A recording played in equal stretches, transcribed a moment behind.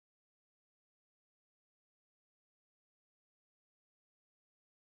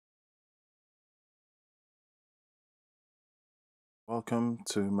Welcome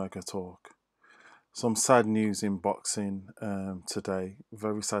to Mega Talk. Some sad news in boxing today.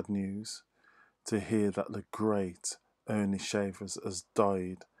 Very sad news to hear that the great Ernie Shavers has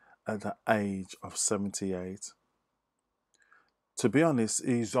died at the age of 78. To be honest,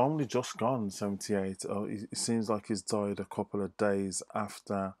 he's only just gone 78. It seems like he's died a couple of days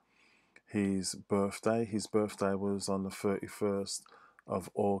after his birthday. His birthday was on the 31st of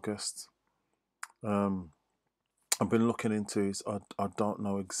August. I've been looking into his. I don't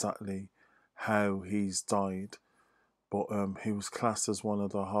know exactly how he's died, but he was classed as one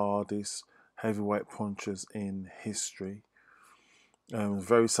of the hardest heavyweight punchers in history.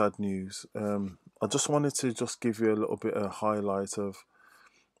 Very sad news. I just wanted to just give you a little bit of highlight of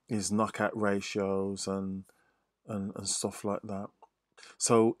his knockout ratios and stuff like that.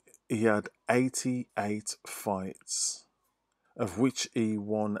 So he had 88 fights, of which he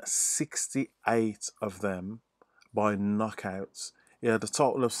won 68 of them by knockouts. He had a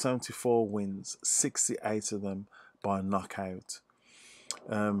total of 74 wins, 68 of them by knockout.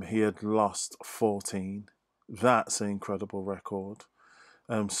 He had lost 14. That's an incredible record.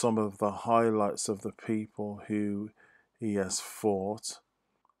 Some of the highlights of the people who he has fought: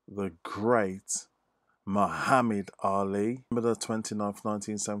 the great Muhammad Ali, November the 29th,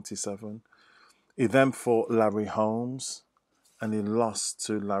 1977. He then fought Larry Holmes, and he lost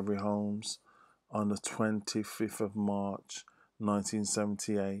to Larry Holmes on the 25th of March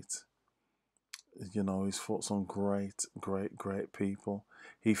 1978. You know, he's fought some great people.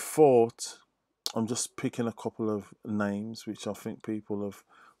 He fought, I'm just picking a couple of names which I think people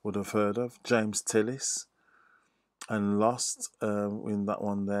would have heard of. James Tillis, and lost in that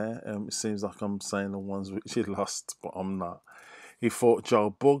one there. It seems like I'm saying the ones which he lost, but I'm not. He fought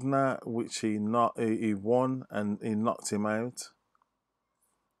Joe Bugner, which he won, and he knocked him out.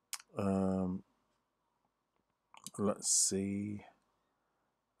 Let's see.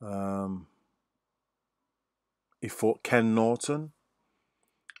 He fought Ken Norton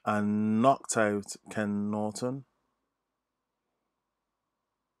and knocked out Ken Norton.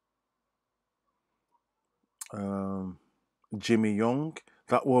 Jimmy Young.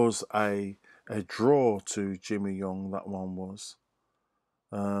 That was a draw to Jimmy Young, that one was.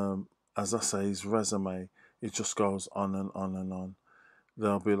 As I say, his resume, it just goes on and on and on.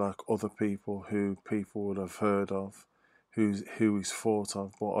 There'll be like other people who people would have heard of, who he's fought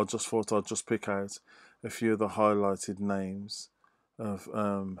of, but I just thought I'd just pick out a few of the highlighted names of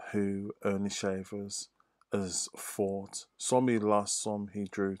who Ernie Shavers has fought. Some he lost, some he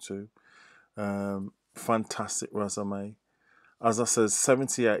drew to. Fantastic resume. As I said,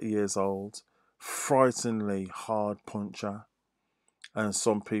 78 years old, frighteningly hard puncher, and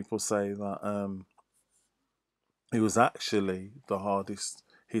some people say that he was actually the hardest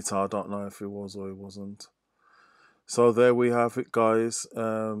hitter. I don't know if he was or he wasn't. So there we have it, guys.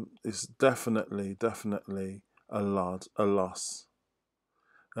 It's definitely a loss.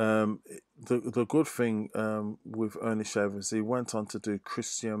 The good thing with Ernie Shavers, he went on to do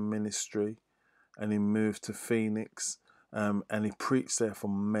Christian ministry, and he moved to Phoenix, and he preached there for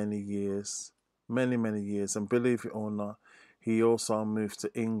many years, many years. And believe it or not, he also moved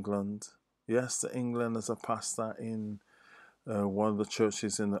to England. Yes, to England as a pastor in one of the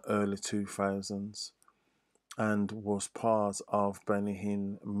churches in the early 2000s, and was part of Benny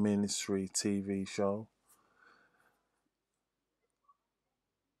Hinn Ministry TV show.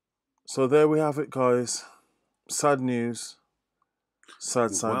 So there we have it, guys. Sad news.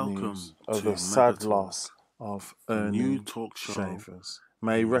 Sad news of the sad loss of Ernie Shavers.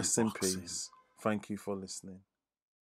 May he rest in peace. Thank you for listening.